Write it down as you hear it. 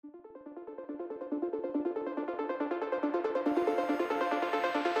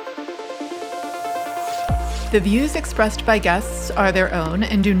The views expressed by guests are their own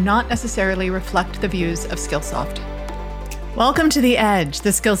and do not necessarily reflect the views of Skillsoft. Welcome to The Edge,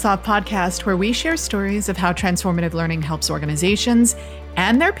 the Skillsoft podcast, where we share stories of how transformative learning helps organizations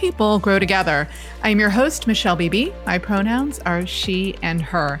and their people grow together. I'm your host, Michelle BB. My pronouns are she and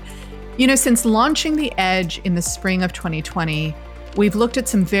her. You know, since launching The Edge in the spring of 2020, we've looked at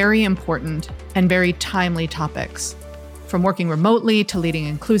some very important and very timely topics, from working remotely to leading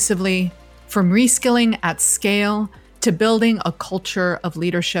inclusively, from reskilling at scale to building a culture of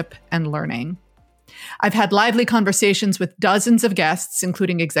leadership and learning. I've had lively conversations with dozens of guests,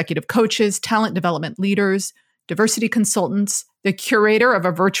 including executive coaches, talent development leaders, diversity consultants, the curator of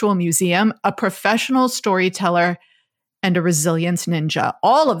a virtual museum, a professional storyteller, and a resilience ninja,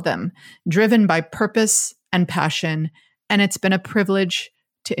 all of them driven by purpose and passion. And it's been a privilege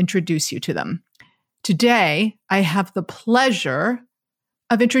to introduce you to them. Today, I have the pleasure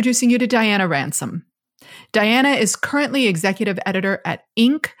of introducing you to Diana Ransom. Diana is currently executive editor at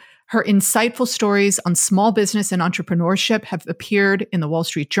Inc. Her insightful stories on small business and entrepreneurship have appeared in the Wall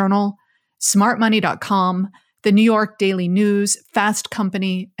Street Journal, smartmoney.com, the New York Daily News, Fast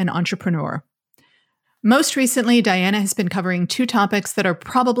Company, and Entrepreneur. Most recently, Diana has been covering two topics that are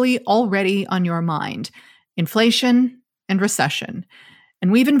probably already on your mind: inflation and recession. And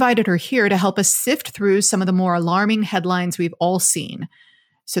we've invited her here to help us sift through some of the more alarming headlines we've all seen,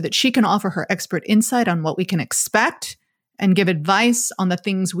 so that she can offer her expert insight on what we can expect and give advice on the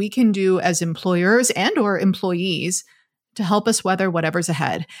things we can do as employers and or employees to help us weather whatever's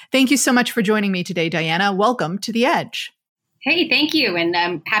ahead. Thank you so much for joining me today, Diana. Welcome to The Edge. Hey, thank you. And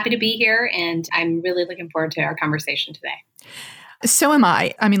I'm happy to be here. And I'm really looking forward to our conversation today. So am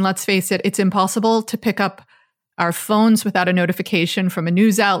I. I mean, let's face it, it's impossible to pick up our phones without a notification from a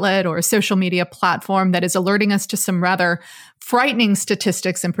news outlet or a social media platform that is alerting us to some rather frightening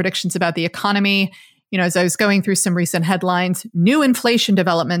statistics and predictions about the economy. You know, as I was going through some recent headlines, new inflation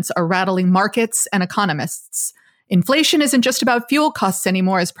developments are rattling markets and economists. Inflation isn't just about fuel costs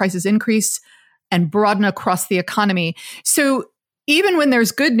anymore as prices increase and broaden across the economy. So even when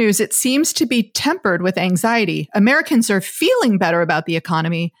there's good news, it seems to be tempered with anxiety. Americans are feeling better about the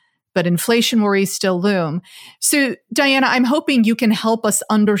economy, but inflation worries still loom. So, Diana, I'm hoping you can help us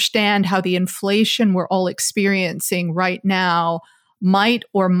understand how the inflation we're all experiencing right now might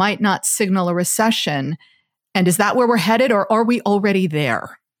or might not signal a recession. And is that where we're headed, or are we already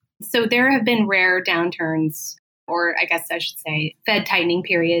there? So there have been rare downturns, or I guess I should say Fed tightening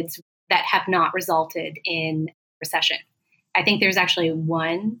periods that have not resulted in recession. I think there's actually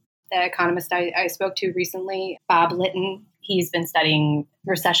one. The economist I spoke to recently, Bob Litton, he's been studying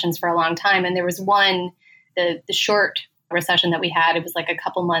recessions for a long time. And there was one, the short recession that we had, it was like a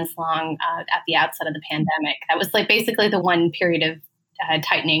couple months long at the outset of the pandemic. That was like basically the one period of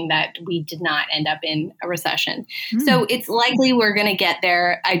tightening that we did not end up in a recession. So it's likely we're going to get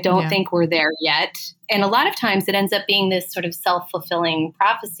there. I don't think we're there yet. And a lot of times it ends up being this sort of self-fulfilling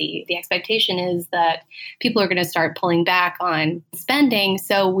prophecy. The expectation is that people are going to start pulling back on spending.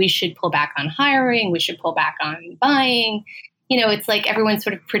 So we should pull back on hiring. We should pull back on buying. You know, it's like everyone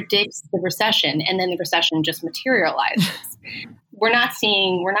sort of predicts the recession and then the recession just materializes. We're not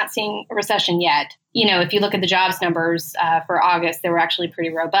seeing a recession yet. You know, if you look at the jobs numbers for August, they were actually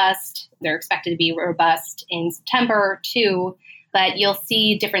pretty robust. They're expected to be robust in September too, but you'll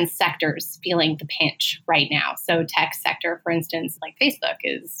see different sectors feeling the pinch right now. So tech sector, for instance, like Facebook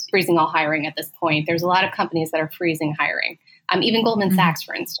is freezing all hiring at this point. There's a lot of companies that are freezing hiring. Even Goldman Sachs,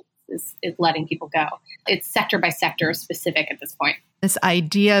 for instance, is letting people go. It's sector by sector specific at this point. This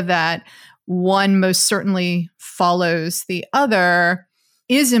idea that one most certainly follows the other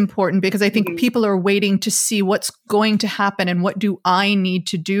is important, because I think people are waiting to see what's going to happen and what do I need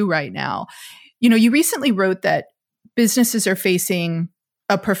to do right now. You know, you recently wrote that businesses are facing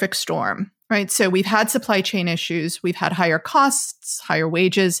a perfect storm, right? So we've had supply chain issues, we've had higher costs, higher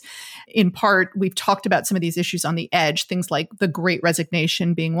wages. In part, we've talked about some of these issues on the edge, things like the Great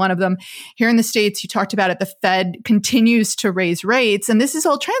Resignation being one of them. Here in the States, you talked about it, the Fed continues to raise rates, and this is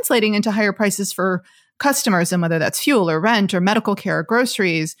all translating into higher prices for customers, and whether that's fuel or rent or medical care or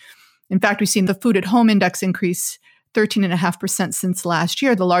groceries. In fact, we've seen the food at home index increase 13.5% since last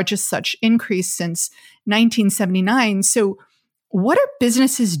year, the largest such increase since 1979. So what are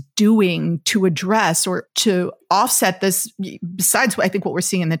businesses doing to address or to offset this, besides I think what we're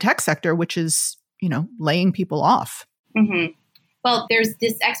seeing in the tech sector, which is, you know, laying people off? Well, there's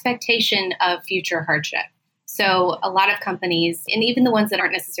this expectation of future hardship. So a lot of companies, and even the ones that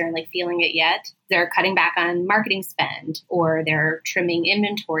aren't necessarily feeling it yet, they're cutting back on marketing spend, or they're trimming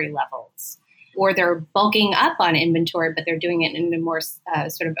inventory levels, or they're bulking up on inventory, but they're doing it in a more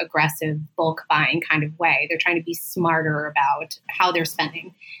sort of aggressive bulk buying kind of way. They're trying to be smarter about how they're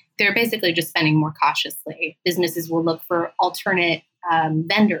spending. They're basically just spending more cautiously. Businesses will look for alternate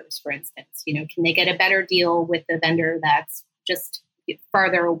vendors, for instance. Can they get a better deal with the vendor that's just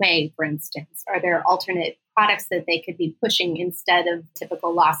farther away, for instance? Are there alternate products that they could be pushing instead of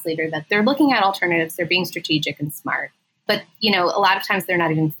typical loss leader? That they're looking at alternatives, they're being strategic and smart. But, a lot of times they're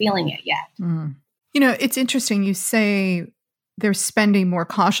not even feeling it yet. Mm. It's interesting. You say they're spending more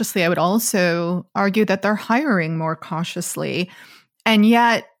cautiously. I would also argue that they're hiring more cautiously. And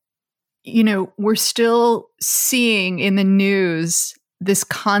yet, we're still seeing in the news this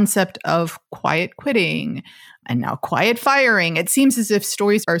concept of quiet quitting and now quiet firing. It seems as if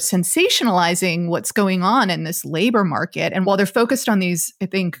stories are sensationalizing what's going on in this labor market. And while they're focused on these, I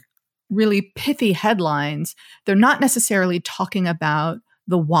think, really pithy headlines, they're not necessarily talking about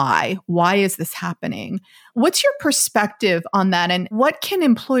the why. Why is this happening? What's your perspective on that? And what can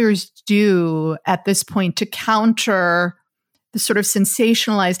employers do at this point to counter the sort of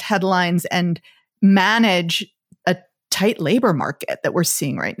sensationalized headlines and manage a tight labor market that we're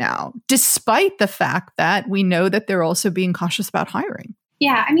seeing right now, despite the fact that we know that they're also being cautious about hiring?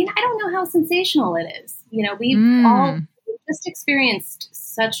 Yeah, I don't know how sensational it is. We've all just experienced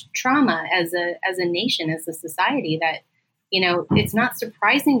such trauma as a nation, as a society, that it's not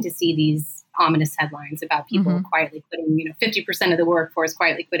surprising to see these ominous headlines about people quietly quitting. 50% of the workforce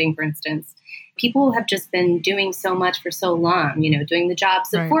quietly quitting, for instance. People have just been doing so much for so long, doing the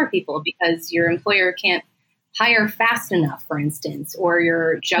jobs of 4 people because your employer can't hire fast enough, for instance, or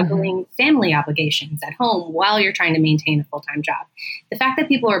you're juggling family obligations at home while you're trying to maintain a full-time job. The fact that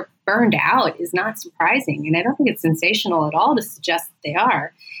people are burned out is not surprising, and I don't think it's sensational at all to suggest that they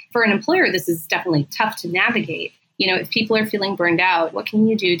are. For an employer, this is definitely tough to navigate. If people are feeling burned out, what can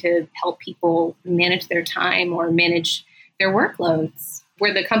you do to help people manage their time or manage their workloads?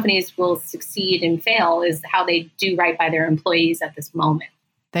 Where the companies will succeed and fail is how they do right by their employees at this moment.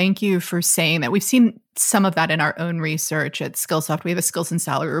 Thank you for saying that. We've seen some of that in our own research at Skillsoft. We have a skills and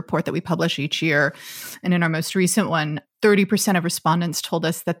salary report that we publish each year. And in our most recent one, 30% of respondents told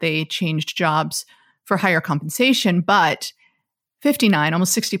us that they changed jobs for higher compensation, but 59,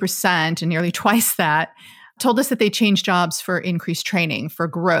 almost 60%, and nearly twice that, told us that they changed jobs for increased training, for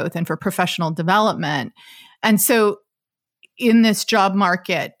growth, and for professional development. And so in this job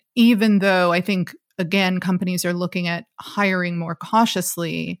market, even though I think, again, companies are looking at hiring more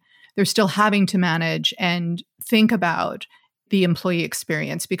cautiously, they're still having to manage and think about the employee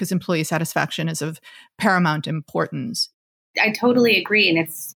experience because employee satisfaction is of paramount importance. I totally agree. And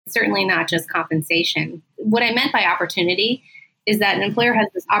it's certainly not just compensation. What I meant by opportunity is that an employer has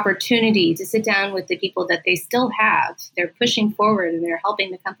this opportunity to sit down with the people that they still have. They're pushing forward and they're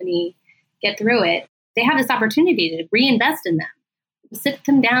helping the company get through it. They have this opportunity to reinvest in them. Sit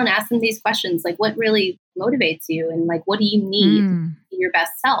them down, ask them these questions, like what really motivates you and like what do you need to be your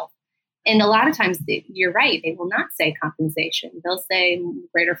best self? And a lot of times, you're right, they will not say compensation. They'll say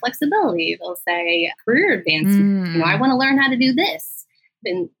greater flexibility. They'll say career advancement. I want to learn how to do this.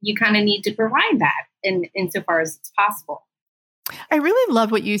 And you kind of need to provide that insofar as it's possible. I really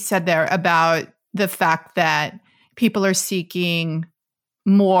love what you said there about the fact that people are seeking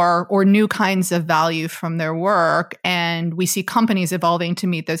more or new kinds of value from their work. And we see companies evolving to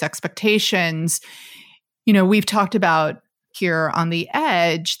meet those expectations. We've talked about here on The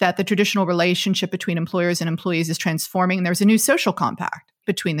Edge that the traditional relationship between employers and employees is transforming. There's a new social compact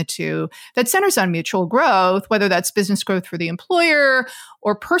between the two that centers on mutual growth, whether that's business growth for the employer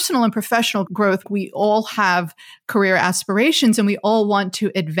or personal and professional growth. We all have career aspirations and we all want to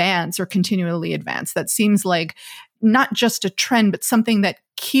advance or continually advance. That seems like not just a trend, but something that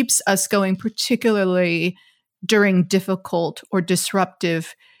keeps us going, particularly during difficult or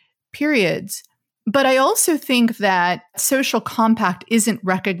disruptive periods. But I also think that social compact isn't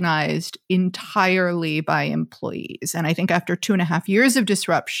recognized entirely by employees. And I think after 2.5 years of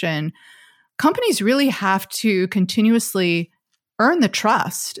disruption, companies really have to continuously earn the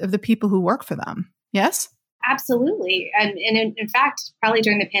trust of the people who work for them. Yes? Absolutely. And in fact, probably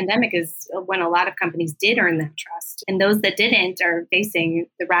during the pandemic is when a lot of companies did earn that trust. And those that didn't are facing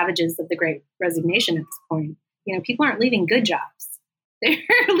the ravages of the Great Resignation at this point. People aren't leaving good jobs. They're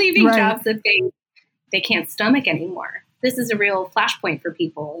leaving jobs that they can't stomach anymore. This is a real flashpoint for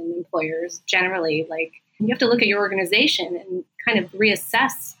people and employers generally. Like, you have to look at your organization and kind of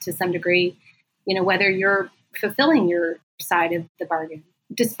reassess to some degree, whether you're fulfilling your side of the bargain.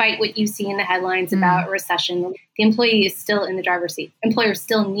 Despite what you see in the headlines about a recession, the employee is still in the driver's seat. Employers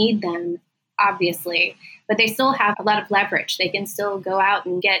still need them obviously, but they still have a lot of leverage. They can still go out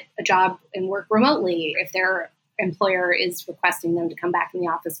and get a job and work remotely if their employer is requesting them to come back in the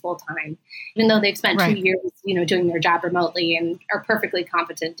office full time, even though they've spent 2 years, doing their job remotely and are perfectly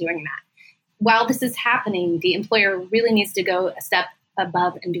competent doing that. While this is happening, the employer really needs to go a step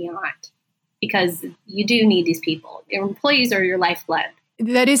above and beyond, because you do need these people. Your employees are your lifeblood.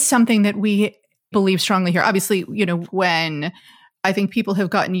 That is something that we believe strongly here. Obviously, when I think people have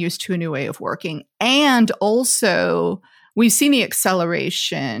gotten used to a new way of working, and also we've seen the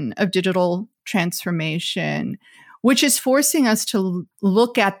acceleration of digital transformation, which is forcing us to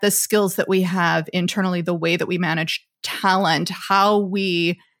look at the skills that we have internally, the way that we manage talent, how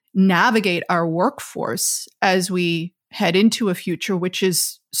we navigate our workforce as we head into a future, which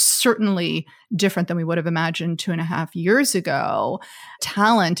is certainly different than we would have imagined 2.5 years ago.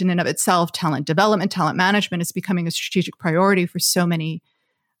 Talent in and of itself, talent development, talent management is becoming a strategic priority for so many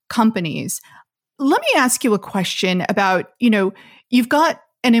companies. Let me ask you a question about, you've got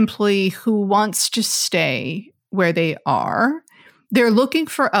an employee who wants to stay where they are. They're looking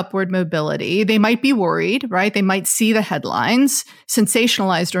for upward mobility. They might be worried, right? They might see the headlines,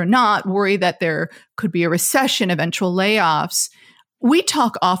 sensationalized or not, worry that there could be a recession, eventual layoffs. We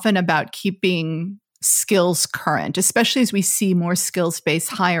talk often about keeping skills current, especially as we see more skills-based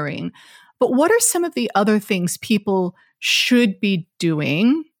hiring. But what are some of the other things people should be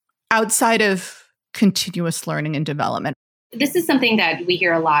doing outside of continuous learning and development? This is something that we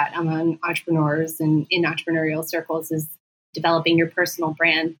hear a lot among entrepreneurs and in entrepreneurial circles, is developing your personal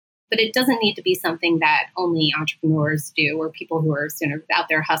brand. But it doesn't need to be something that only entrepreneurs do, or people who are sort of out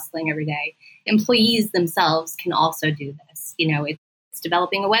there hustling every day. Employees themselves can also do this. It's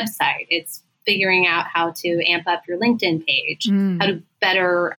developing a website. It's figuring out how to amp up your LinkedIn page, how to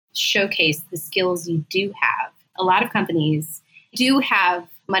better showcase the skills you do have. A lot of companies do have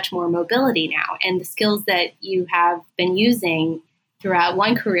much more mobility now, and the skills that you have been using throughout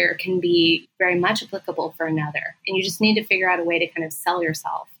one career can be very much applicable for another. And you just need to figure out a way to kind of sell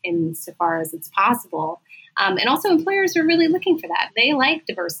yourself insofar as it's possible. And also employers are really looking for that. They like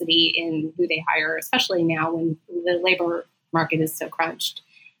diversity in who they hire, especially now when the labor market is so crunched.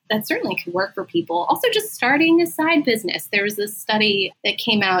 That certainly could work for people. Also, just starting a side business. There was this study that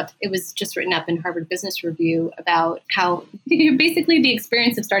came out, it was just written up in Harvard Business Review, about how basically the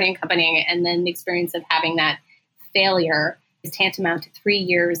experience of starting a company and then the experience of having that failure is tantamount to 3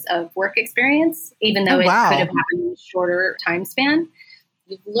 years of work experience, even though it could have happened in a shorter time span.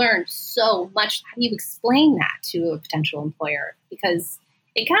 You've learned so much. How do you explain that to a potential employer? Because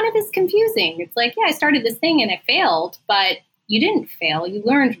it kind of is confusing. It's like, yeah, I started this thing and it failed, but you didn't fail. You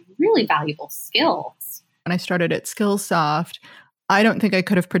learned really valuable skills. When I started at Skillsoft, I don't think I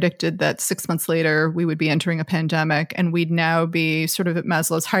could have predicted that 6 months later we would be entering a pandemic and we'd now be sort of at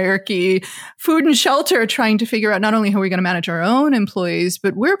Maslow's hierarchy, food and shelter, trying to figure out not only how we're going to manage our own employees,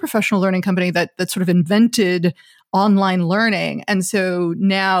 but we're a professional learning company that sort of invented online learning. And so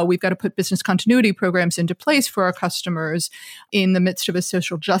now we've got to put business continuity programs into place for our customers in the midst of a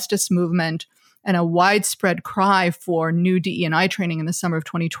social justice movement and a widespread cry for new DE&I training in the summer of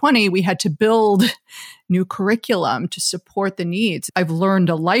 2020. We had to build new curriculum to support the needs. I've learned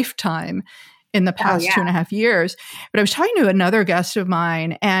a lifetime in the past 2.5 years. But I was talking to another guest of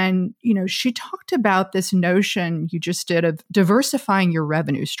mine, and she talked about this notion you just did of diversifying your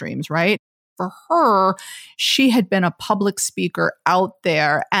revenue streams, right? For her, she had been a public speaker out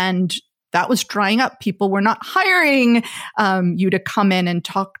there, and that was drying up. People were not hiring you to come in and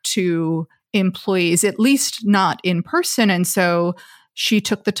talk to employees, at least not in person. And so she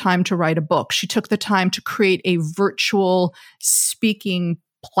took the time to write a book. She took the time to create a virtual speaking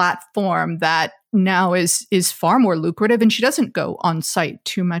platform that now is far more lucrative, and she doesn't go on site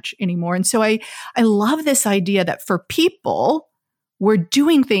too much anymore. And so I love this idea that for people, we're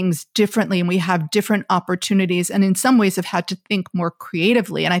doing things differently and we have different opportunities, and in some ways have had to think more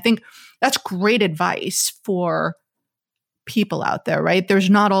creatively. And I think that's great advice for people out there, right? There's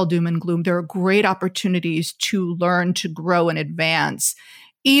not all doom and gloom. There are great opportunities to learn, to grow and advance,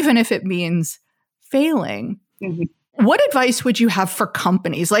 even if it means failing. Mm-hmm. What advice would you have for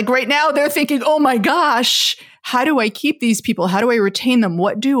companies? Like right now, they're thinking, oh my gosh, how do I keep these people? How do I retain them?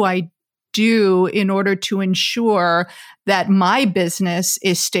 What do I do in order to ensure that my business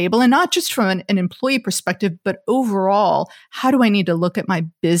is stable? And not just from an employee perspective, but overall, how do I need to look at my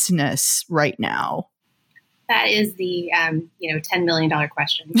business right now? That is the $10 million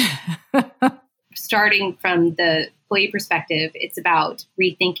question. Starting from the employee perspective, it's about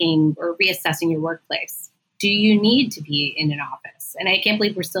rethinking or reassessing your workplace. Do you need to be in an office? office. And I can't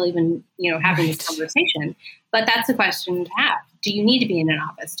believe we're still even, having this conversation. But that's a question to have. Do you need to be in an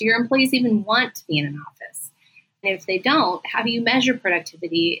office? Do your employees even want to be in an office? And if they don't, how do you measure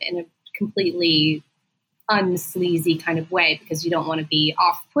productivity in a completely unsleazy kind of way? Because you don't want to be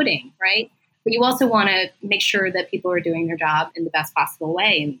off-putting, right? But you also want to make sure that people are doing their job in the best possible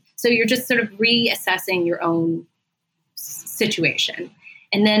way. And so you're just sort of reassessing your own situation.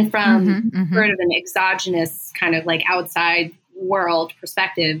 And then from sort of an exogenous kind of like outside world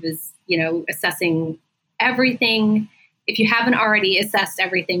perspective is, assessing everything. If you haven't already assessed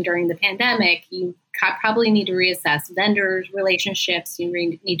everything during the pandemic, you probably need to reassess vendors, relationships. You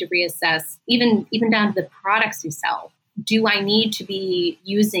need to reassess even down to the products you sell. Do I need to be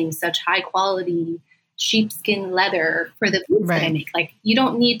using such high quality sheepskin leather for the boots that I make? Like, you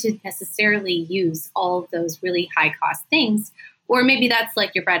don't need to necessarily use all of those really high cost things. Or maybe that's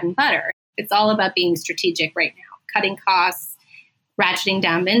like your bread and butter. It's all about being strategic right now, cutting costs, ratcheting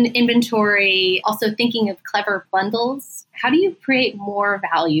down inventory, also thinking of clever bundles. How do you create more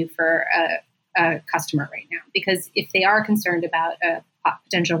value for a customer right now? Because if they are concerned about a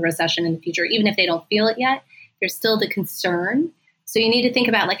potential recession in the future, even if they don't feel it yet, there's still the concern. So you need to think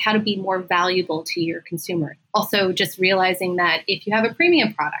about like how to be more valuable to your consumer. Also, just realizing that if you have a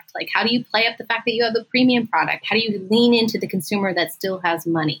premium product, like how do you play up the fact that you have a premium product? How do you lean into the consumer that still has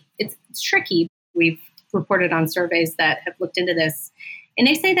money? It's tricky. We've reported on surveys that have looked into this. And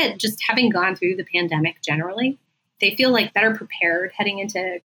they say that just having gone through the pandemic generally, they feel like better prepared heading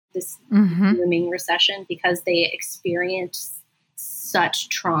into this looming recession because they experienced such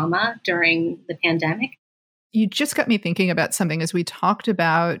trauma during the pandemic. You just got me thinking about something as we talked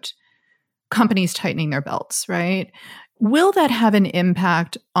about companies tightening their belts, right? Will that have an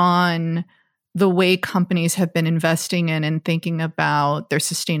impact on the way companies have been investing in and thinking about their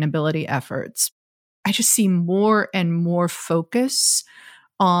sustainability efforts? I just see more and more focus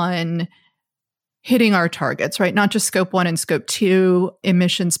on hitting our targets, right? Not just scope 1 and scope 2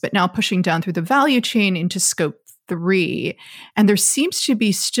 emissions, but now pushing down through the value chain into scope 3. And there seems to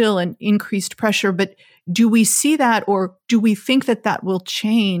be still an increased pressure, but do we see that, or do we think that that will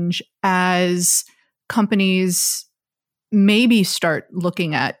change as companies maybe start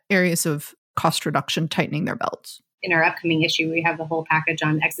looking at areas of cost reduction, tightening their belts? In our upcoming issue, we have the whole package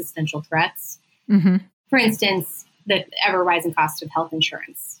on existential threats. For instance, the ever-rising cost of health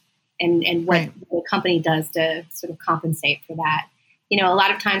insurance and what the company does to sort of compensate for that. A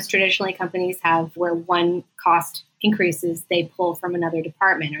lot of times traditionally companies have where one cost increases, they pull from another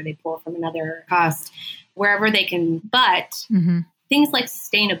department or they pull from another cost wherever they can. But things like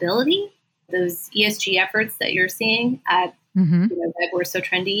sustainability, those ESG efforts that you're seeing that were so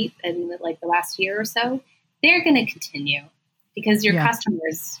trendy in like the last year or so, they're going to continue because your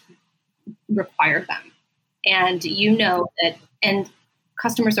customers require them. And that, and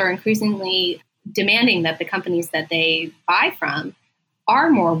customers are increasingly demanding that the companies that they buy from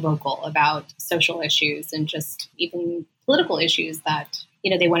are more vocal about social issues and just even political issues that,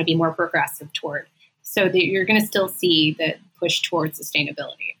 they want to be more progressive toward. So that you're going to still see the push towards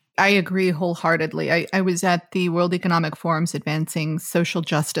sustainability. I agree wholeheartedly. I was at the World Economic Forum's Advancing Social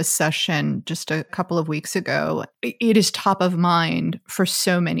Justice session just a couple of weeks ago. It is top of mind for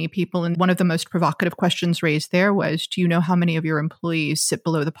so many people. And one of the most provocative questions raised there was, do you know how many of your employees sit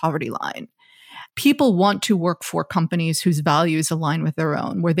below the poverty line? People want to work for companies whose values align with their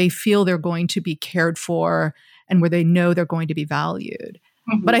own, where they feel they're going to be cared for and where they know they're going to be valued.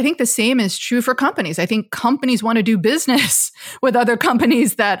 But I think the same is true for companies. I think companies want to do business with other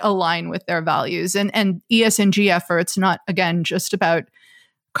companies that align with their values. And ESG efforts, not, again, just about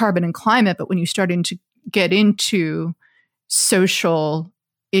carbon and climate, but when you start to get into social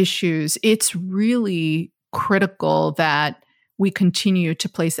issues, it's really critical that we continue to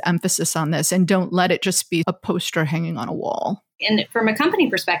place emphasis on this and don't let it just be a poster hanging on a wall. And from a company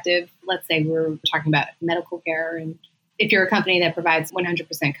perspective, let's say we're talking about medical care, and if you're a company that provides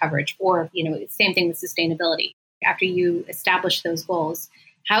 100% coverage, or, same thing with sustainability. After you establish those goals,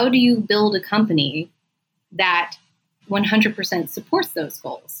 how do you build a company that 100% supports those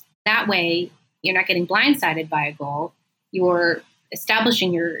goals? That way, you're not getting blindsided by a goal. You're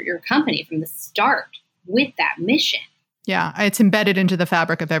establishing your company from the start with that mission. Yeah, it's embedded into the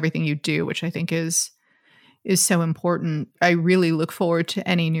fabric of everything you do, which I think is so important. I really look forward to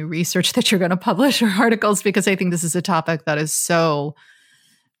any new research that you're going to publish or articles, because I think this is a topic that is so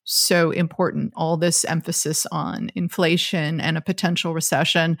important. All this emphasis on inflation and a potential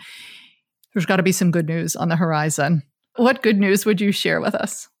recession. There's got to be some good news on the horizon. What good news would you share with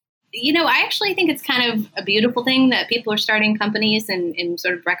us? I actually think it's kind of a beautiful thing that people are starting companies in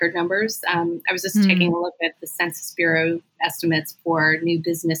sort of record numbers. I was just taking a look at the Census Bureau estimates for new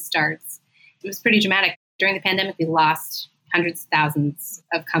business starts. It was pretty dramatic. During the pandemic, we lost hundreds of thousands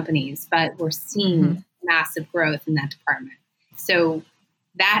of companies, but we're seeing massive growth in that department. So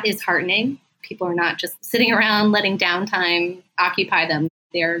that is heartening. People are not just sitting around letting downtime occupy them.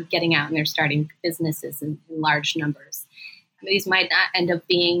 They're getting out and they're starting businesses in large numbers. These might not end up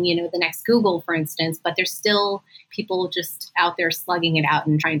being, the next Google, for instance, but there's still people just out there slugging it out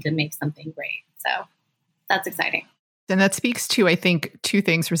and trying to make something great. So that's exciting. And that speaks to, I think, two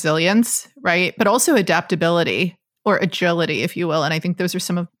things: resilience, right? But also adaptability or agility, if you will. And I think those are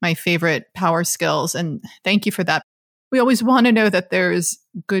some of my favorite power skills. And thank you for that. We always want to know that there's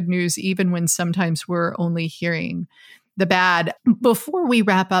good news, even when sometimes we're only hearing the bad. Before we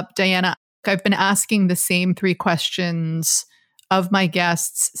wrap up, Diana, I've been asking the same 3 questions of my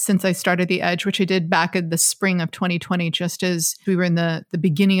guests since I started The Edge, which I did back in the spring of 2020, just as we were in the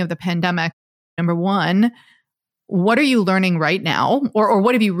beginning of the pandemic. Number 1, what are you learning right now? Or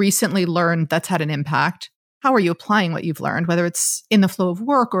what have you recently learned that's had an impact? How are you applying what you've learned, whether it's in the flow of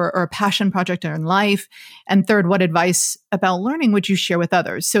work or a passion project or in life? And 3rd, what advice about learning would you share with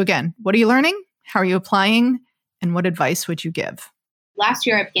others? So again, what are you learning? How are you applying? And what advice would you give? Last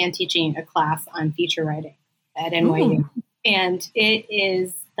year, I began teaching a class on feature writing at NYU. Ooh. And it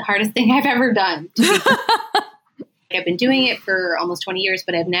is the hardest thing I've ever done. I've been doing it for almost 20 years,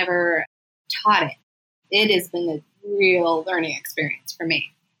 but I've never taught it. It has been a real learning experience for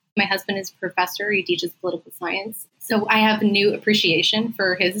me. My husband is a professor. He teaches political science. So I have a new appreciation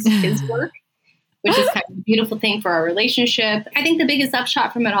for his work, which is kind of a beautiful thing for our relationship. I think the biggest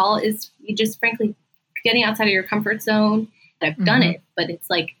upshot from it all is you just, frankly, getting outside of your comfort zone. I've done it, but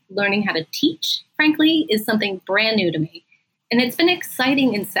it's like learning how to teach, frankly, is something brand new to me. And it's been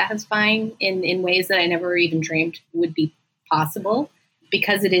exciting and satisfying in ways that I never even dreamed would be possible,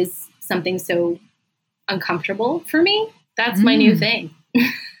 because it is something so uncomfortable for me. That's my new thing.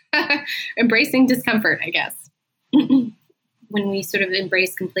 Embracing discomfort, I guess. When we sort of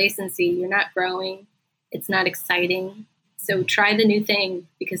embrace complacency, you're not growing. It's not exciting. So try the new thing,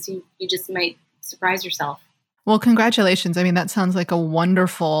 because you just might surprise yourself. Well, congratulations. I mean, that sounds like a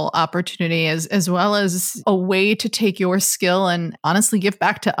wonderful opportunity as well as a way to take your skill and honestly give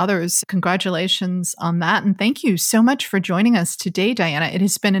back to others. Congratulations on that. And thank you so much for joining us today, Diana. It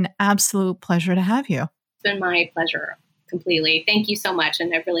has been an absolute pleasure to have you. It's been my pleasure completely. Thank you so much.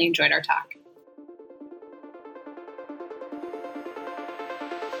 And I've really enjoyed our talk.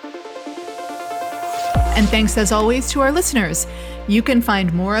 And thanks as always to our listeners. You can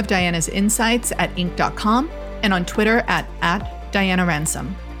find more of Diana's insights at Inc.com and on Twitter at Diana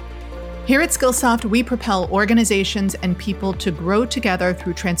Ransom. Here at Skillsoft, we propel organizations and people to grow together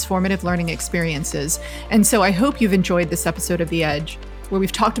through transformative learning experiences. And so I hope you've enjoyed this episode of The Edge, where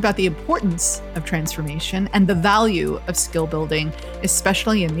we've talked about the importance of transformation and the value of skill building,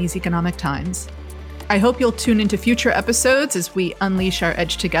 especially in these economic times. I hope you'll tune into future episodes as we unleash our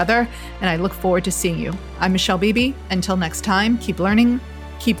edge together, and I look forward to seeing you. I'm Michelle Boockoff-Bajdek. Until next time, keep learning,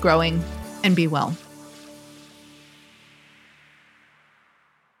 keep growing, and be well.